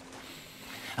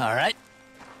 All right.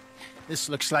 This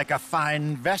looks like a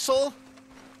fine vessel.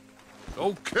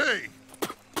 Okay.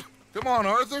 Come on,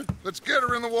 Arthur. Let's get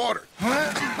her in the water.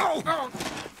 I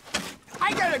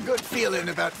got a good feeling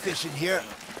about fishing here.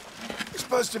 It's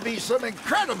supposed to be some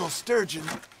incredible sturgeon.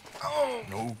 Oh.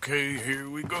 Okay, here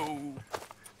we go.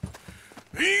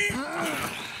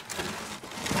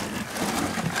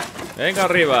 Venga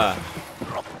arriba.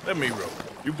 Let me row.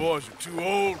 You boys are too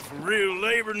old for real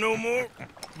labor no more.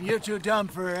 You're too dumb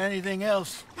for anything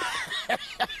else.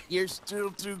 You're still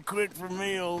too quick for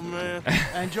me, old man.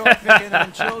 Enjoy picking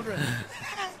on children.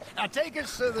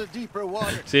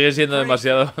 Sigue siendo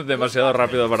demasiado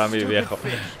rápido para mí, viejo.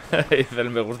 Dice,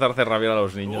 me gusta hacer rabiar a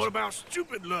los niños.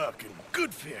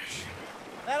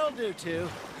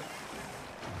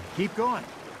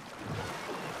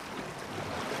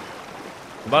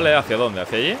 Vale, ¿hacia dónde?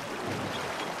 ¿Hacia allí?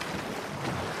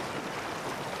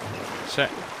 Sí.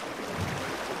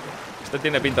 Este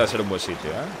tiene pinta de ser un buen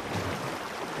sitio, ¿eh?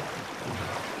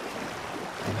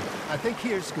 I think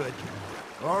here's good.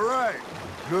 All right.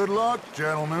 Good luck,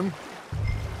 gentlemen.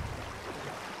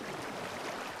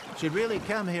 Should really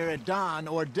come here at dawn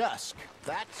or dusk.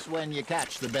 That's when you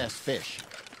catch the best fish.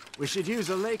 We should use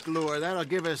a lake lure. That'll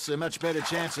give us a much better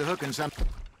chance of hooking something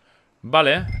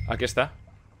Vale, aquí está.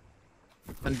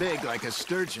 big like a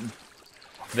sturgeon.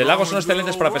 De lagos son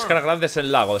excelentes para pescar grandes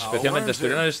en lagos, especialmente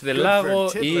esturiones del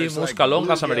lago y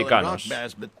muscalongas americanos.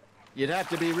 You'd have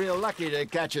to be real lucky to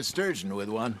catch a sturgeon with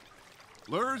one.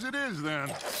 Lures it is, then.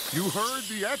 You heard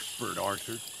the expert,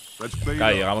 Arthur. Let's bait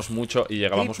Claro, up. llegamos mucho y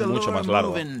llegamos Keep the mucho lure más largo.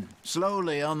 moving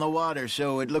slowly on the water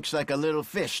so it looks like a little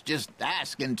fish just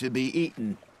asking to be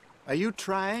eaten. Are you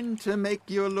trying to make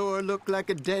your lure look like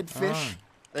a dead fish?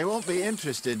 They won't be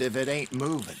interested if it ain't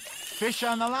moving. Fish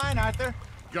on the line, Arthur.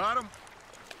 Got him.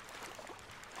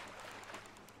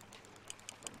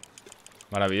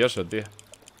 Maravilloso, tío.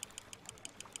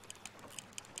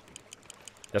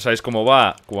 Ya sabéis cómo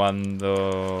va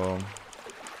cuando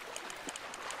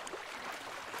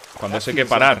eso hay que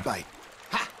parar. Ha!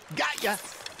 Got ya!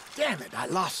 Damn it, I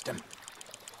lost him.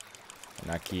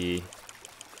 Ven aquí.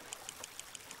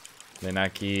 Ven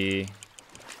aquí.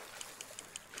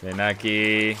 Ven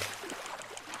aquí.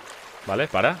 Vale,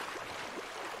 para.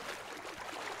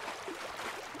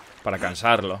 Para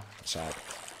cansarlo. Exacto.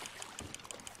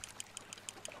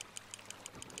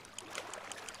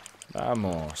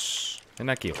 Vamos. Ven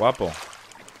aquí, guapo.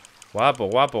 Guapo,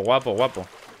 guapo, guapo, guapo.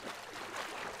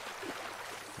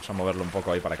 Vamos a moverlo un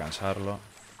poco ahí para cansarlo.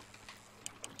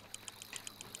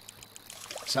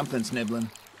 Something's nibbling.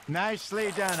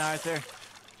 Nicely done, Arthur.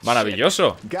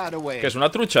 Maravilloso. Got away. ¿Qué es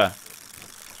una trucha?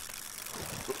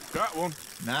 Got one.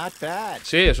 Not bad.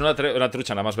 Sí, es una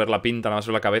trucha, nada más ver la pinta, nada más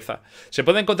ver la cabeza. Se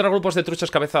pueden encontrar grupos de truchas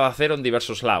cabeza de acero en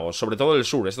diversos lagos, sobre todo en el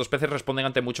sur. Estos peces responden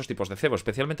ante muchos tipos de cebo,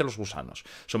 especialmente los gusanos.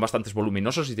 Son bastante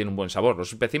voluminosos y tienen un buen sabor.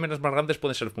 Los especímenes más grandes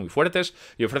pueden ser muy fuertes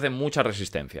y ofrecen mucha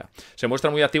resistencia. Se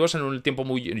muestran muy activos en un tiempo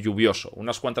muy lluvioso.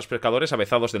 Unas cuantas pescadores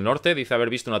avezados del norte dicen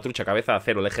haber visto una trucha cabeza de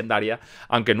acero legendaria,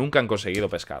 aunque nunca han conseguido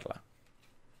pescarla.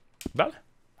 Vale,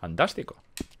 fantástico.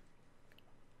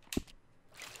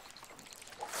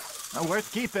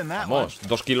 Worth keeping that Vamos,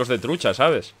 2 kilos de trucha,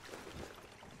 ¿sabes?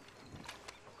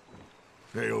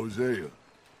 Hey, Hosea.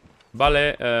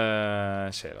 Vale,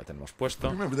 sí, lo tenemos puesto.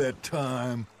 Remember that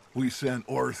time we sent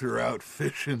Arthur out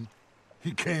fishing?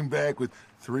 He came back with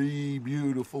 3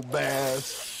 beautiful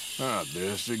bass. Not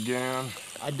this again.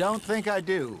 I don't think I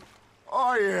do.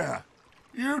 Oh, yeah.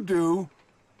 You do.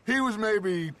 He was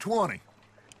maybe 20.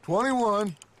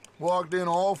 21. Walked in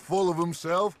all full of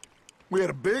himself. We had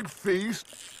a big feast.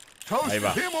 Toasted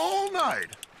him all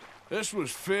night. This was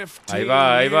 15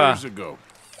 Ahí va. years ago.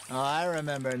 Oh, I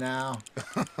remember now.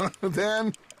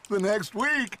 Then, the next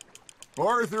week,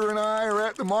 Arthur and I are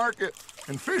at the market,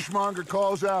 and Fishmonger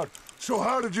calls out, "So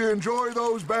how did you enjoy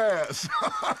those bass?"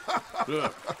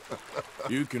 Look,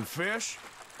 you can fish,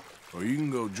 or you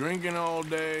can go drinking all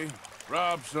day,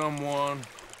 rob someone,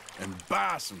 and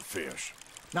buy some fish.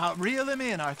 Now, reel him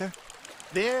in, Arthur.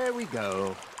 There we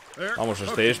go. Vamos,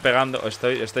 estáis pegando,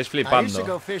 estáis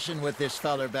flipando.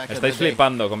 Estáis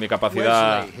flipando con mi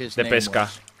capacidad de pesca.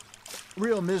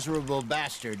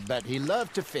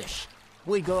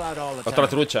 Otra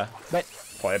trucha.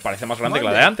 Joder, parece más grande que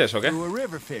la de antes, ¿o qué?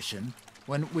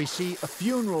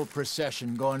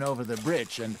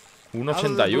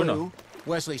 1,81.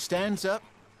 Wesley stands up,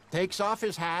 takes off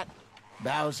his hat,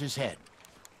 bows his head.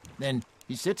 Then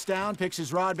he sits down, picks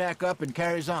his rod back up, and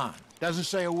carries on. Doesn't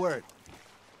say a word.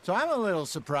 So I'm a little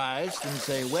surprised and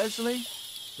say, "Wesley,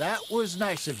 that was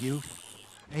nice of you."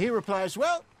 And he replies,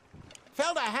 "Well,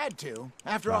 felt I had to.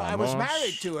 After all, I was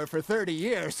married to her for 30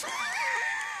 years.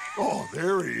 Oh,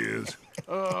 there he is.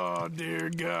 Oh, dear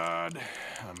God.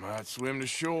 I might swim to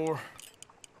shore.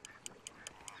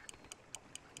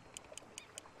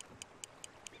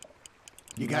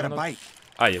 You got a bite.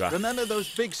 Ahí va. Remember those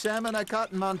big salmon I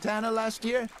caught in Montana last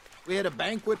year? We had a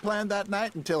banquet planned that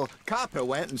night until Copper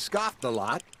went and scoffed a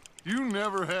lot. You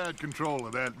never had control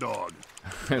of that dog.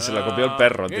 Se lo copió el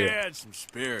perro, He tío. had some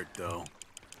spirit, though.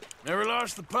 Never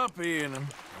lost the puppy in him,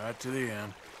 right to the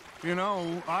end. You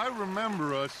know, I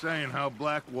remember us saying how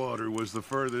Blackwater was the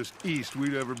furthest east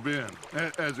we'd ever been.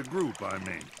 As a group, I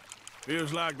mean.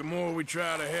 Feels like the more we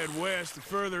try to head west, the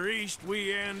further east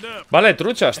we end up. Vale,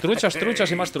 truchas, truchas,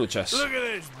 truchas y más truchas. Look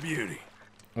at this beauty.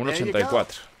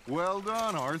 1,84. Well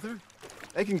done, Arthur.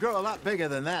 They can grow a lot bigger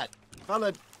than that.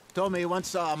 Fella told me he once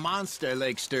saw a monster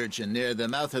lake sturgeon near the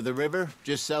mouth of the river,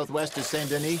 just southwest of Saint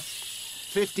Denis.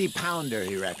 50-pounder,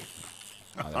 he reckoned.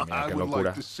 Madre mía, I qué would locura.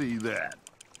 like to see that.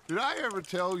 Did I ever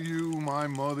tell you my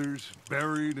mother's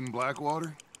buried in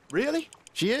Blackwater? Really?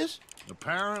 She is?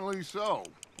 Apparently so.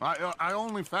 I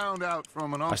only found out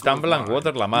from an uncle Está en of mine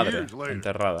Blackwater la madre, years later.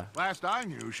 enterrada. Last I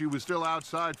knew, she was still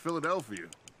outside Philadelphia.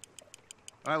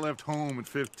 I left home at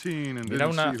 15 and Mira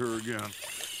didn't una- see her again.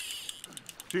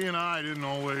 She and I didn't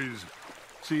always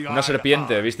see Una eye to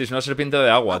serpiente, eye. ¿visteis? Una serpiente de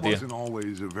agua, I tío. wasn't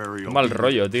always a very Qué mal obedient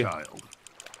rollo, tío. child.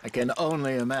 I can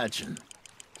only imagine.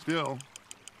 Still,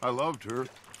 I loved her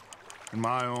in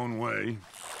my own way.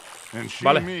 And she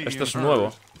Vale, me esto in es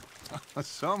nuevo. hers.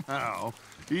 Somehow,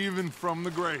 even from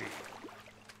the grave,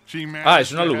 she Ah,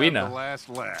 es managed una to have lubina. the last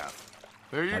laugh.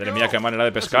 There you Madre go. mía, qué manera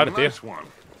de That's pescar, a tío. nice one.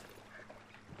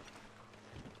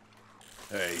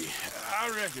 Hey, I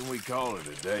reckon we call it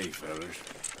a day, fellas.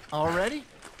 Already?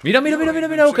 Mira, mira, mira, mira,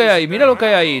 mira lo que hay. Mira lo que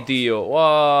hay ahí, tío.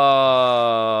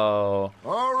 Wow.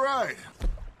 All right.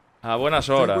 A buenas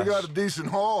Think horas. we got a decent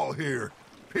haul here.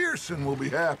 Pearson will be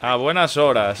happy. A buenas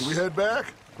horas. Should we head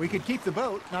back? We could keep the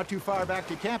boat not too far back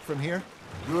to camp from here.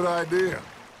 Good idea.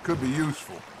 Could be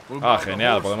useful. What Ah, about the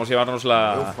genial. horses? Podemos llevarnos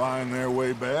They'll la... find their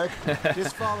way back.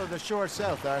 Just follow the shore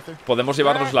south, Arthur. Podemos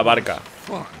llevarnos la barca.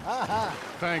 Fun.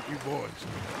 Thank you, boys.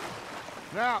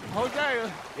 Now, Hosea,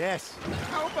 Yes.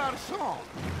 how about a song?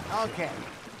 Okay.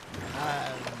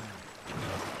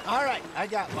 All right, I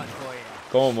got one for you.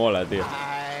 Cómo mola, tío.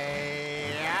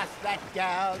 I asked that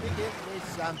gal to give me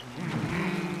some.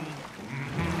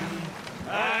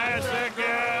 I asked that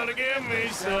gal to give me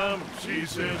some. She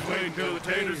says, wait till the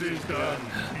taters is done.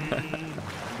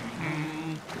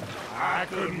 I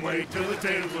couldn't wait till the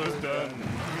taters was done.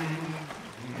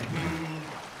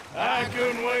 I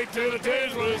couldn't wait till the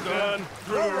taters was done.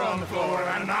 Threw her on the floor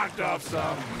and I knocked off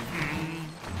some.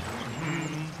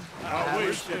 I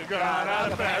wish to God I'd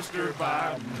have passed her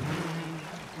by.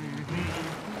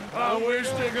 I wish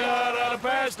to God I'd have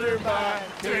passed her by.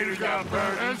 Taters got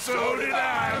burnt and so did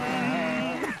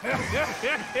I.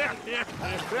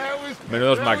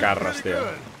 Menudos macarras, tío.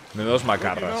 Menudos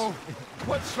macarras.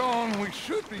 What song we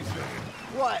should be singing?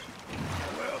 What?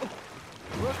 Well,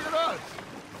 look at us.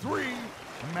 3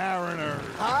 mariners.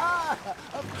 Ah,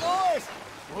 of course.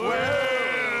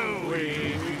 Well,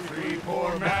 we three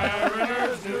poor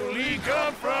mariners newly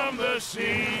come from the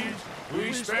seas.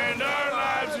 We spend our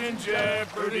lives in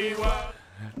jeopardy while...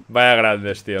 Vaya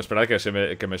grandes, tío. Esperad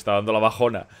que me está dando la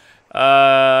bajona.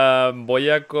 Voy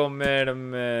a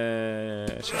comerme...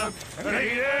 And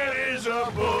he that is a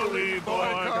bully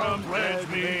boy, come pledge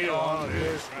me on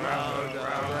this ground.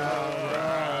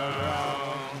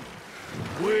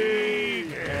 We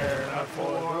care not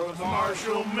for the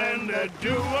martial men that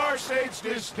do our state's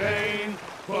disdain,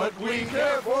 but we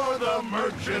care for the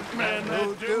merchantmen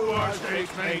that do our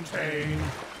state's maintain.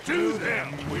 To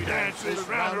them we dance this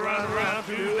round, around, around.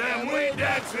 To them we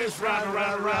dance this round,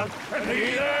 around, around. And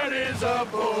he that is a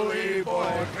bully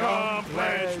boy, come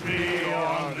pledge me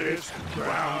on this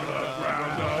ground, ground,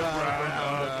 ground, ground,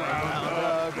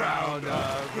 ground,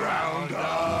 ground, ground.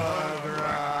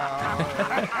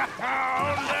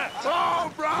 Oh,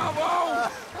 bravo!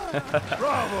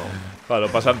 Bravo! Vale, lo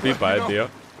pasan pipa, tío.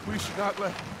 We should not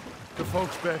let the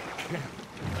folks back at camp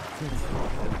think we're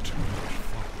too much fun.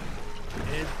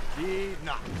 Indeed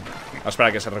not. Vamos a esperar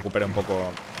a que se recupere un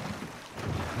poco.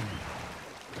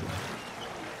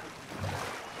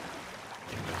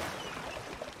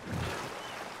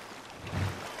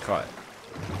 Joder.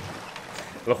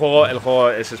 El juego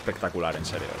es espectacular, en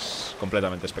serio. Es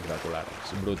completamente espectacular.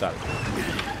 Es brutal.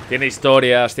 Tiene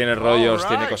historias, tiene rollos,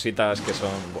 tiene cositas que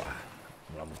son... Buah,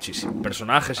 mola muchísimo.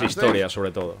 Personajes e historias,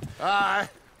 sobre todo.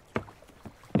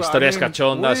 Historias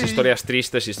cachondas, historias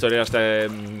tristes, historias de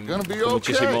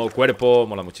muchísimo cuerpo.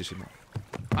 Mola muchísimo.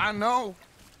 I know.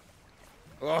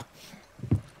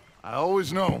 I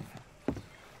always know.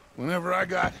 Whenever I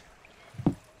got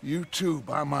you two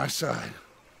by my side,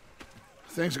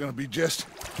 things are gonna be just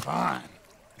fine.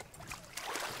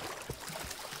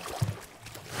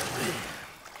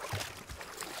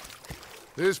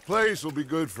 This place will be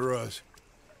good for us.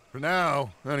 For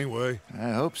now, anyway. I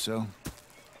hope so.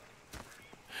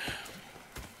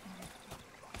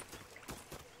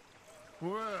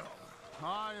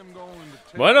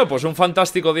 Bueno, pues un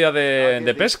fantástico día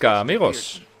de pesca,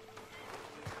 amigos.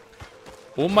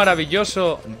 Un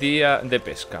maravilloso día de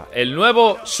pesca. El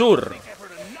nuevo sur.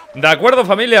 De acuerdo,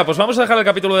 familia, pues vamos a dejar el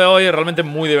capítulo de hoy. Realmente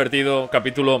muy divertido.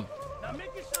 Capítulo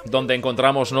donde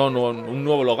encontramos, ¿no?, un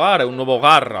nuevo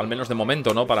hogar, al menos de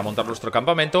momento, ¿no?, para montar nuestro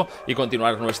campamento y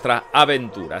continuar nuestra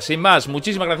aventura. Sin más,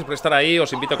 muchísimas gracias por estar ahí.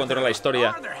 Os invito a continuar la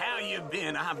historia.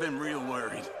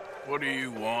 What do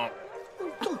you want?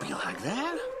 Don't be like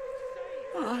that.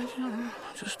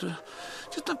 Just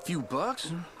a few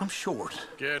bucks. I'm short.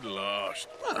 Get lost.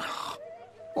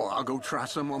 Well, I'll go try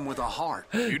someone with a heart.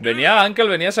 Venía Uncle,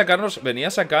 venía a sacarnos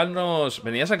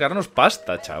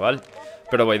pasta, chaval.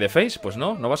 Pero by the face, pues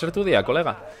no va a ser tu día,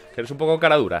 colega. Que eres un poco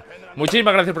cara dura.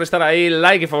 Muchísimas gracias por estar ahí.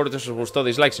 Like y favorito si os gustó,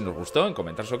 dislike si no os gustó, en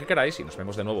comentarios lo que queráis y nos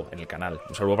vemos de nuevo en el canal.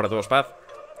 Un saludo para todos, paz.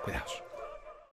 Cuidaos.